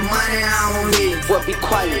talking money, I don't hear you. Well, be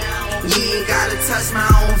quiet. You ain't gotta touch my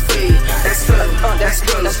own feet. That's skrilla, that's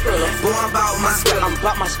skrilla, that's skrilla. Going about my skrilla. I'm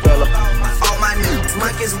about my skrilla. All my new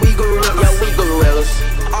monkeys, we gorillas. Yeah, we gorillas.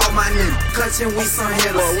 All my new clutching, we some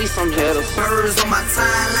hitters. Well, we some hitters. Birds on my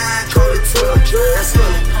timeline, call it Twitter. That's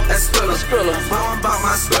skrilla, that's skrilla, skrilla. Going about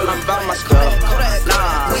my skrilla. I'm about my skrilla.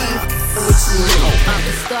 Nah,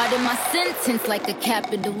 I started my sentence like a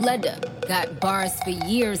capital letter. Got bars for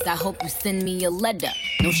years, I hope you send me a letter.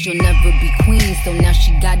 No, she'll never be queen, so now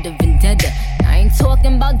she got a vendetta. I ain't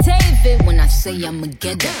talking about David when I say I'ma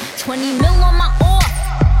get her. 20 mil on my off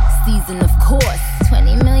season, of course.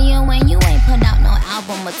 20 million when you ain't put out no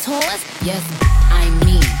album or tours. Yes, I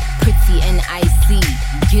mean, pretty and icy.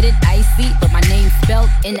 Get it icy, but my name spelled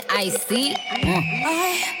N-I-C.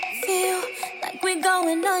 I feel like we're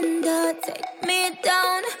going under. Take me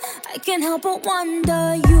down, I can't help but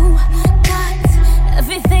wonder. You got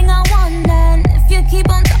everything I want, and if you keep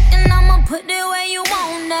on talking, I'ma put it where you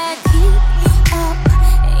want that. Keep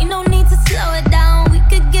up, ain't no need to slow it down. We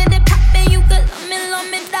could get it poppin', you could love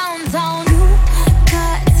me downtown. You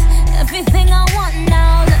got everything I want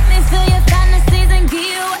now. Let me feel your fantasies and give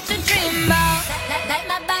you what you dream about. Light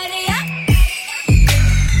my body up.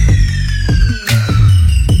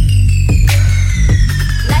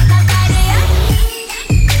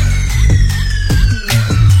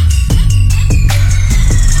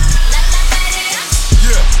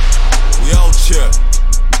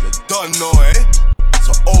 Done know, eh? It's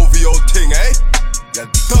a OVO thing, eh? You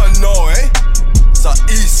done know, eh? It's a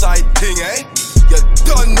Eastside thing, eh? You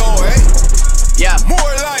done know, eh? Yeah.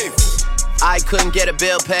 More life. I couldn't get a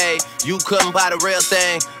bill paid. You couldn't buy the real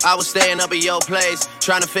thing. I was staying up at your place,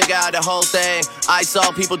 trying to figure out the whole thing. I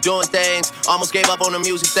saw people doing things, almost gave up on the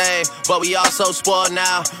music thing. But we all so spoiled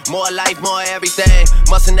now. More life, more everything.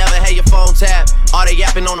 Must've never had your phone tap. All that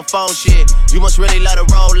yapping on the phone shit. You must really love the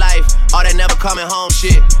road life. All that never coming home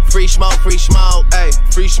shit. Free smoke, ayy.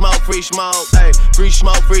 Free smoke, ayy. Free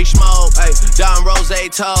smoke, ayy. Don Rose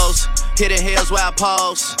toes. Hidden hills where I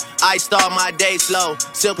pose. I start my day slow.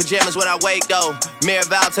 Silk pajamas when I wake though. Mirror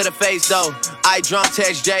vow to the face though. I drunk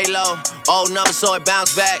text J-Lo. Old number so it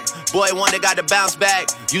bounce back. Boy wonder got to bounce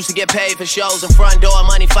back. Used to get paid for shows and front door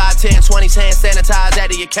money. 5, 10, 20s hand sanitized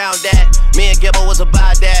after you count that. Me and Gibble was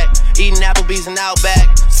about that. Eating Applebee's and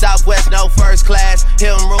Outback. Southwest no first class.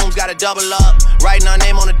 Hilton rooms gotta double up. Writing our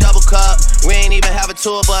name on a double cup. We ain't even have a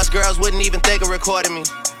tour bus. Girls wouldn't even think of recording me.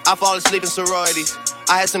 I fall asleep in sororities.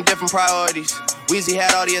 I had some different priorities. Weezy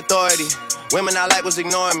had all the authority. Women I like was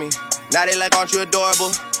ignoring me. Now they like, aren't you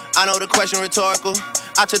adorable? I know the question rhetorical.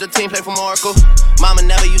 I took the team play from Oracle. Mama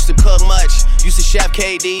never used to cook much. Used to Chef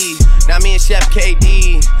KD. Now me and Chef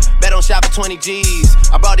KD. Bet on shop for 20 G's.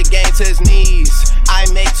 I brought the game to his knees. I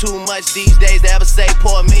make too much these days to ever say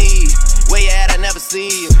poor me. Where you at, I never see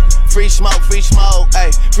you. Free smoke,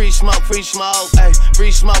 ayy. Free smoke, ayy.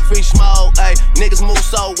 Free smoke, ayy. Niggas move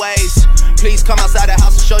so ways. Please come outside the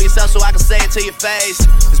house and show yourself so I can say it to your face.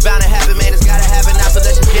 It's bound to happen, man, it's gotta happen now, so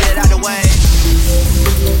let's just get it out the way.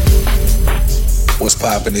 What's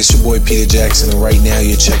poppin'? It's your boy Peter Jackson, and right now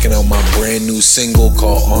you're checking out my brand new single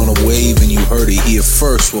called On a Wave, and you heard it here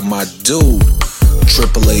first with my dude,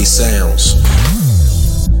 AAA Sounds.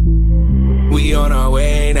 We on our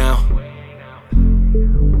way now.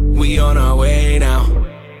 We on our way now.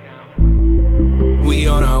 We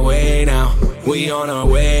on our way now. We on our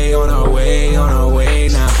way, on our way, on our way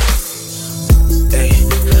now. Hey,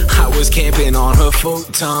 I was camping on her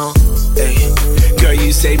futon. Hey, girl,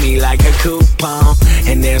 you saved me like a coupon.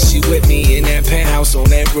 And now she with me in that penthouse on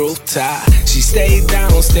that rooftop. She stayed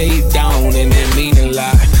down, and that mean a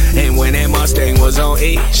lot. And when that Mustang was on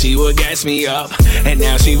E, she would gas me up. And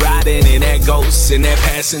now she riding in that Ghost, in that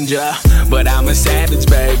Passenger. But I'm a savage,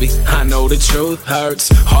 baby, I know the truth hurts.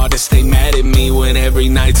 Hard to stay mad at me when every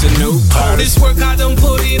night's a new purse. All this work I done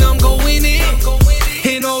put in, I'm going in.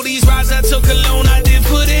 And all these rides I took alone, I did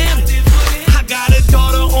put in. I got a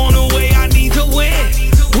daughter on the way, I need to win.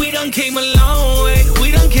 We done came a long way,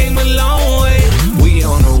 we done came a long way. We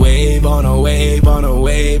on a wave, on a wave, on a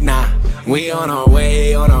wave now. We on our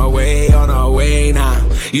way, on our way, on our way now.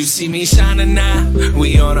 You see me shining now.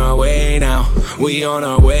 We on our way now. We on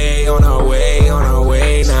our way, on our way, on our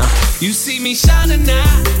way now. You see me shining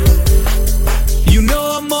now. You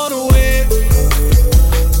know I'm on the way.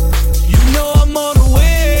 You know I'm on the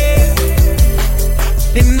way.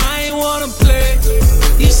 And I ain't wanna play.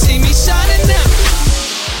 You see me shining now.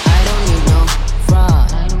 I don't need no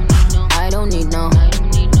fraud. I don't need no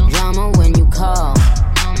drama when you call.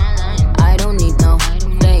 I don't need no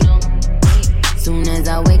fake. Soon as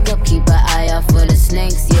I wake up, keep an eye out for the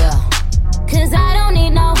snakes, yeah. Cause I don't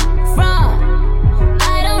need no fraud.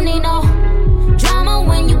 I don't need no drama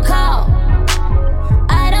when you call.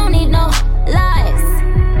 I don't need no lies.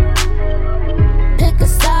 Pick a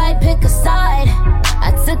side, pick a side.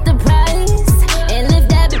 I took the prize and live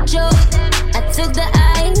that bitch up. I took the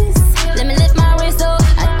ice, let me lift my wrist up.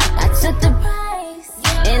 I took the prize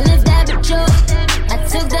and live that bitch up. I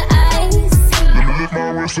took the ice.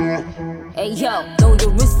 Hey yo, throw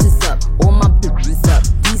your wrist is up, all my bitch is up.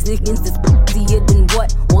 These niggas is pussier than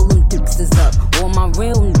what? All them dicks is up. All my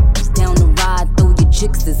real niggas down the ride, throw your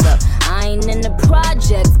chicks is up. I ain't in the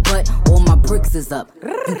projects, but all my bricks is up.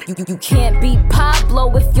 You can't beat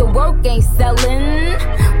Pablo if your work ain't selling.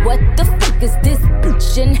 What the fuck is this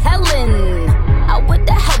bitch in Helen? I would've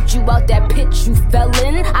helped you out that pit you fell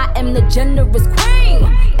in. I am the generous queen.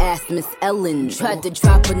 Ask Miss Ellen. Tried to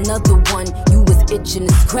drop another one, you was itching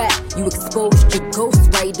to scrap. You exposed your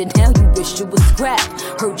ghost right, and now you wish it was scrap.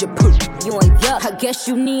 Heard your poop, you ain't yuck. I guess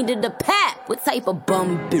you needed a pap. What type of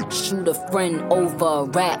bum bitch shoot a friend over a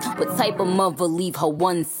rat? What type of mother leave her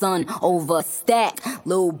one son over a stack?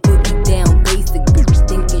 Little boogie down basic bitch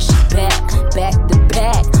thinking she back to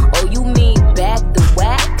back. Oh, you mean back to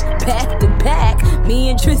whack? Back to back. Me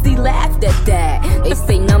and Tristy laughed at that. They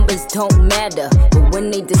say numbers don't matter, but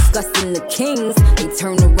when they discussing the Kings, they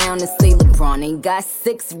turn around and say LeBron ain't got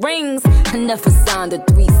 6 rings. I never signed a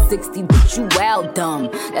 360, but you out dumb.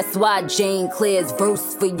 That's why Jane Claire's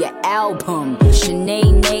verse for your album.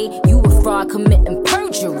 Shanae, you a fraud committing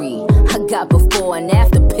perjury. I got before and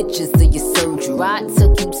after pictures of your surgery. I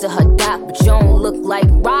took you to her doc, but you don't look like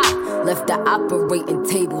rock. Left the operating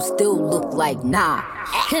table, still look like nah.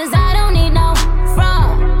 Cause I don't need no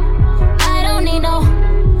fraud. I don't need no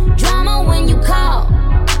drama when you call.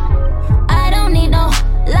 I don't need no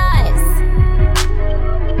lies.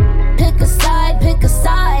 Pick a side, pick a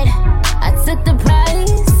side. I took the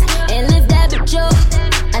prize and live that bitch up.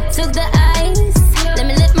 I took the ice, let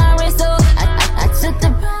me lift my wrist up. I took the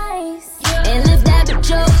prize and live that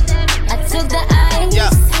bitch up. I took the ice,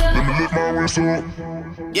 let me lift my wrist up.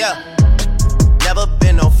 Yeah, never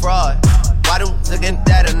been no fraud. Why them looking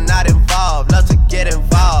that are not involved? Love to get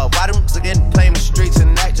involved. Why them looking playing the streets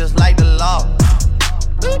and act just like the law?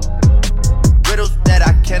 Riddles that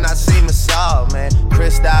I cannot seem to solve, man.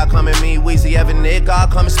 Chris Style coming, me, Weezy, Evan, Nick, all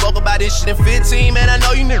coming. Spoke about this shit in 15, man. I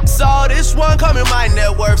know you niggas saw this one coming. My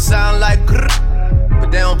net worth sound like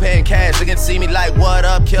but they don't pay in cash. They can see me like, what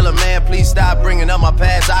up, killer man? Please stop bringing up my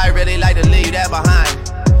past. I really like to leave that behind.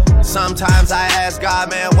 Sometimes I ask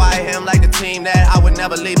God, man, why him like the team that I would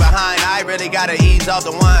never leave behind? I really gotta ease off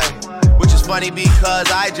the wine. Which is funny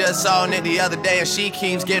because I just saw Nick the other day and she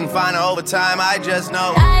keeps getting finer over time. I just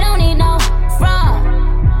know I don't need no fraud.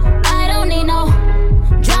 I don't need no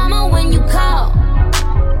drama when you call.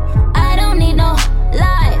 I don't need no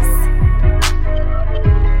lies.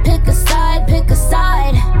 Pick a side, pick a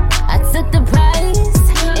side. I took the prize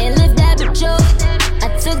and lift that bitch up. I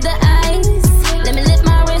took the ice, let me lift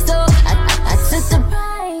my wrist up. I took the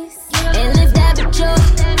prize and lift that bitch up.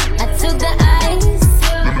 I took the ice,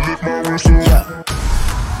 let me lift my wrist up. Yeah.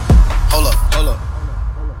 Hold up.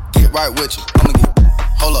 Get right with you. I'ma get.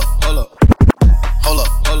 Hold up.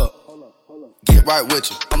 Get right with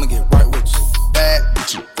you. I'ma get right with you. Bad,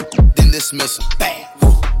 then dismissal. Bad.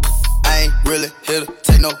 I ain't really here to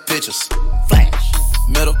take no pictures. Flash.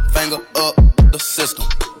 Middle finger up the system.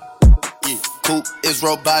 Yeah. Coupe is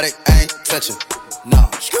robotic, I ain't touching. Nah.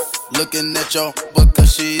 Looking at your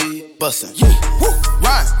because she bustin'. Yeah.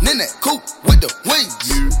 Riding in that coupe with the wings.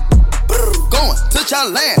 Yeah. Going to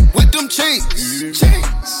Thailand with them chains.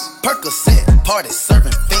 Percocet, party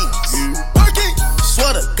serving fiends.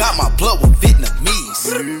 Sweater got my blood with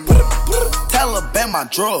Vietnamese. Taliban my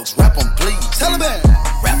drugs, rap on please. Taliban,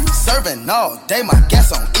 rap serving all day, my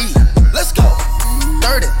gas on E. Let's go.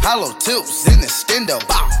 30 hollow tips in the stendo.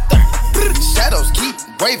 Shadows keep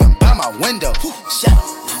raving by my window.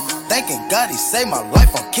 Thanking God he saved my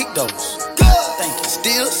life on kick those.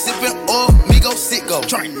 Still sipping oil, Migo Sitgo.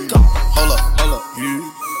 Hold up.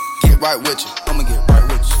 Get right with you. I'ma get right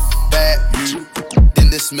with you. Bad, then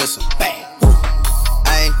dismissal. Bad.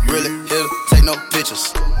 I ain't really here to take no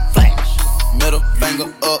pictures. Flash. Middle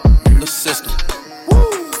finger up the system.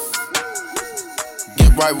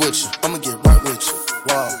 Get right with you. I'ma get right with you.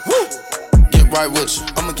 Wow. Get right with you.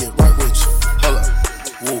 I'ma get right with you. Hold up.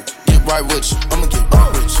 Woo. Get right with you. I'ma get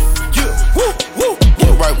right with you. Yeah. Woo.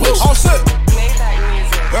 Get right with you. All set.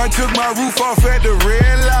 I took my roof off at the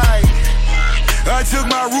red light. I took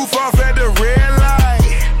my roof off at the red light.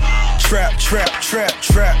 Trap.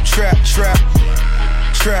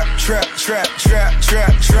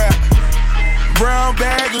 Brown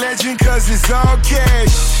bag legend cause it's all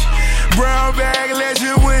cash. Brown bag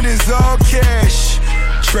legend when it's all cash.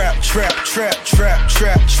 Trap.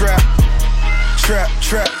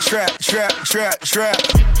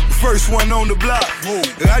 First one on the block.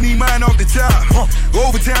 I need mine off the top.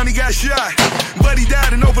 Overtown he got shot, but he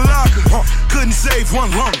died in Overlocker. Couldn't save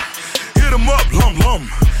one lung. Hit him up, lum.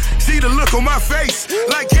 See the look on my face,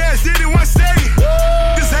 like Cash did in one state.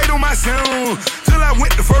 Just hate on my sound, till I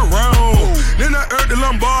went the first round. Then I earned the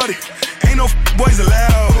Lombardi, ain't no boys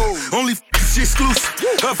allowed. Only she exclusive,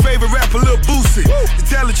 her favorite rapper Lil Boosie. To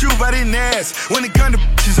tell the truth, I didn't ask. When it come to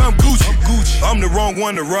bitches, I'm Gucci. I'm the wrong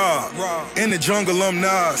one to rob. In the jungle, I'm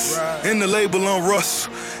Nas. In the label, I'm Russ.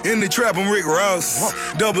 In the trap, I'm Rick Ross.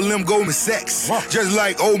 Double M Goldman Sachs, just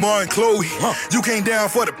like Omar and Chloe. You came down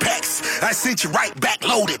for the packs, I sent you right back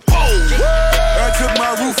loaded. I took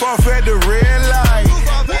my roof off at the red light.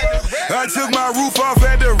 I took my roof off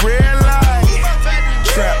at the red light.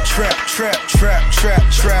 Trap.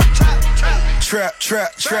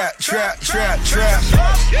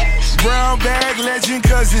 Brown bag legend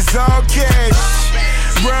cause it's all cash.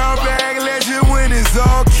 Brown bag legend when it's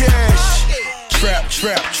all cash. Trap.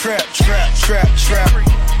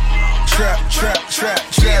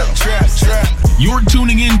 You're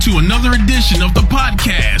tuning in to another edition of the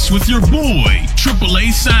podcast with your boy,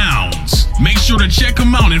 AAA Sounds. Make sure to check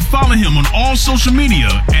him out and follow him on all social media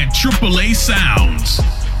at AAA Sounds.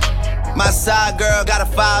 My side girl got a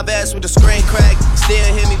 5S with the screen crack.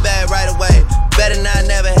 Still hit me back right away. Better not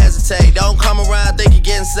never hesitate. Don't come around, think you're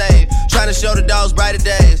getting saved. Trying to show the dogs brighter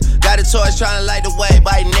days. Got a torch trying to light the way.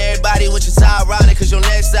 Biting everybody, which is ironic, cause your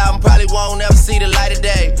next album probably won't ever see the light of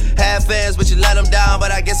day. Have fans, but you let them down.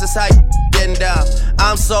 But I guess it's how you getting down.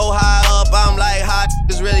 I'm so high up, I'm like, how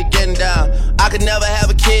is really getting down? I could never have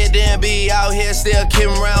a kid, then be out here still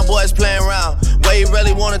kidding around, boys playing around. Where you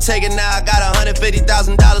really wanna take it now? I got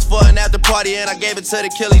 $150,000 for an after party, and I gave it to the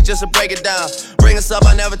killies just to break it down. Bring us up,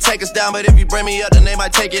 I never take us down, but if you bring me up, then they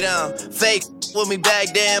might take it down. Fake with me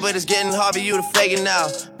back then, but it's getting hard for you to fake it now.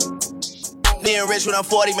 Being rich when I'm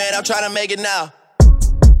 40, man, I'm trying to make it now.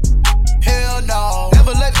 Hell no,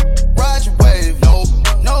 never let it ride your wave.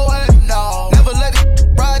 No way, no. Never let it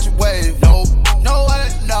ride your wave. No way,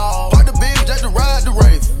 no. Park the beam just to ride the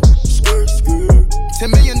rave. $10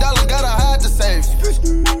 million gotta hide the safe.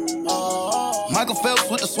 Michael Phelps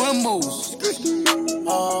with the swim moves.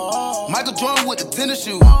 Michael Jordan with the tennis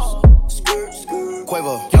shoes.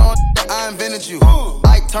 Quavo, young, I invented you.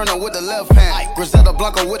 Ike Turner with the left hand. Griselda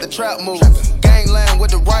Blanco with the trap moves. Gangland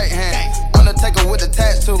with the right hand. Undertaker with the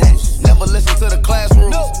tattoos. Never listen to the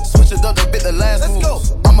classroom. Switch it up to bit the last move.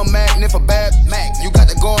 I'm a magnet for bad Mac. You got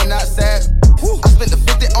the going outside. I spent the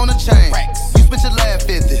 50 on the chain. You spent your last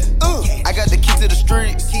 50. I got the key to the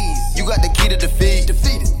streets. You got the key to defeat.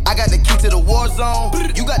 I got to the war zone.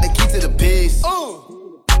 You got the key to the biz.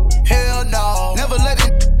 Hell no. Never let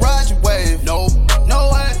it ride your wave. No,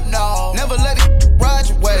 no way, no. Never let it ride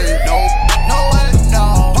your wave. No, no way,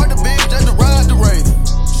 no. Part the big just to ride the race.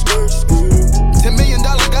 $10 million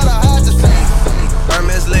gotta hide the same.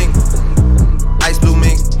 Hermes link, ice blue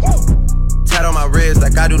mink. Tat on my wrist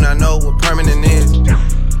like I do not know what permanent is.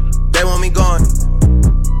 They want me gone.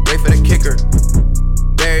 Wait for the kicker.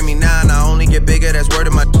 Bury me now and I only get bigger. That's word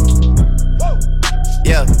of my.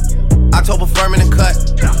 Yeah, October firming and cut.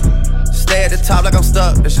 Stay at the top like I'm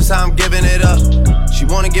stuck. That's just how I'm giving it up. She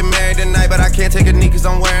wanna get married tonight, but I can't take a knee cause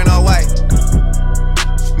I'm wearing all white.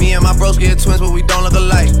 Me and my bros get twins, but we don't look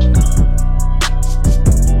alike.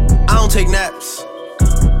 I don't take naps.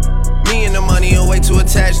 Me and the money are way too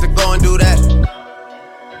attached to go and do that.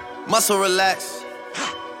 Muscle relax.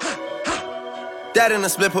 That in the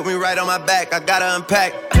split put me right on my back. I gotta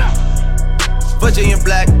unpack. Virginia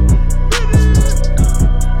black.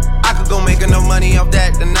 I could go make enough money off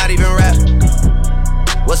that and not even rap.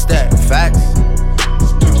 What's that? Facts?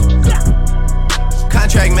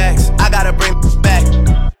 Contract max. I gotta bring back.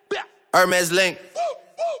 Hermes link.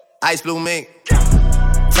 Ice blue mink.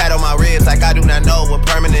 Tat on my ribs like I do not know what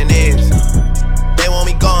permanent is. They want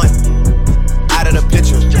me gone. Out of the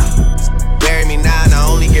picture. Bury me now and I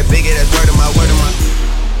only get bigger. That's word of my.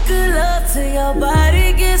 Good love till your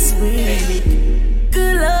body gets weak.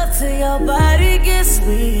 Good love till your body gets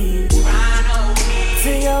weak.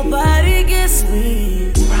 Till your body gets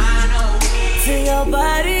weak. Till your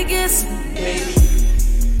body gets weak.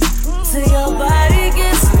 Till your body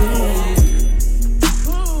gets weak.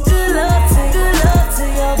 Good love till your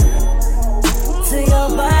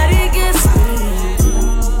body gets weak.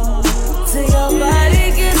 Till your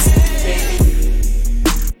body gets weak.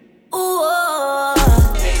 Ooh,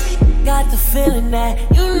 got the feeling that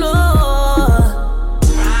you know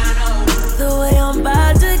the way I'm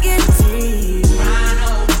about to get deep,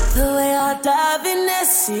 the way I dive in that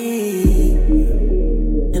sea,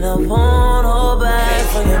 and I won't hold back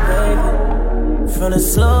from your baby, from the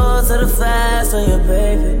slow to the fast on your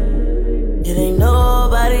baby. It ain't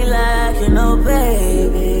nobody like you, no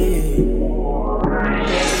baby.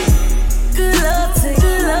 Good love to your,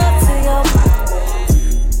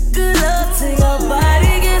 good love to your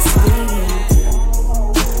body gets weak.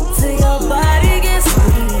 Till your body gets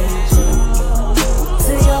weak.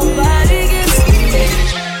 Till your body gets weak.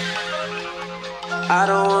 I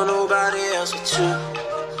don't want nobody else with you.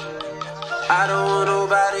 I don't want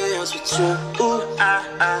nobody else with you. Ooh,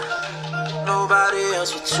 nobody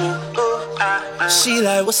else with you. Ooh, She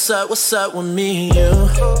like, what's up with me and you?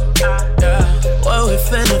 What we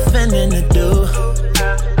finna to do?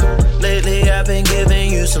 Lately I've been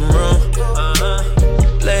giving you some room.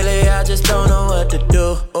 Lately I just don't know what to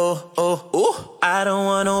do. Ooh. I don't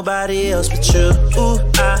want nobody else but you. Ooh,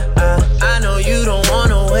 I know you don't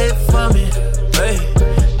wanna wait for me. Hey,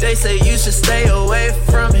 they say you should stay away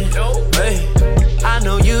from me. Hey, I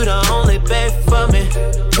know you the only babe for me.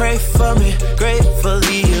 Pray for me,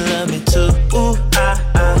 gratefully you love me too. Ooh, I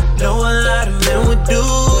know a lot of men would do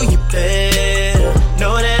you better.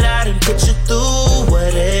 Know that I done put you through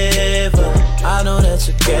whatever. I know that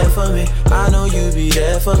you care for me. I know you be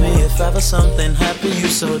there for me. If ever something happened, you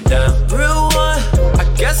so down. Real one, I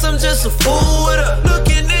guess I'm just a fool with her.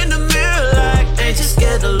 Looking in the mirror like, ain't you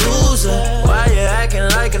scared to lose her? Why you acting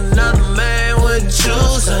like another man wouldn't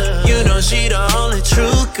choose her? You know she the only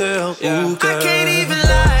true girl. Ooh, girl. I can't even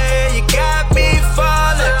lie, you got me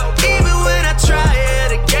falling. Even when I try it,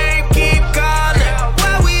 the game keep calling.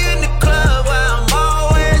 While we in the club, while I'm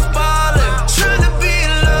always ballin'. Tryna be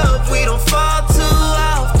in love, we don't fall too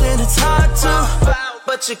often. It's hard to,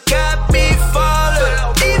 but you got me falling.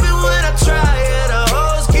 Even when I try it, the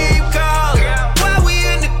hoes keep calling. While we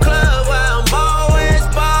in the club, while I'm always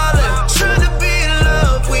ballin'. Tryna be in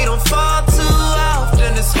love, we don't fall too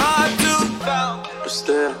often. It's hard to, but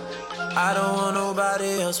still, I don't want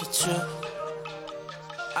nobody else with you.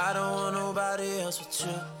 I don't want nobody else with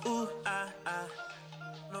you. Ooh,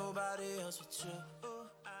 nobody else with you.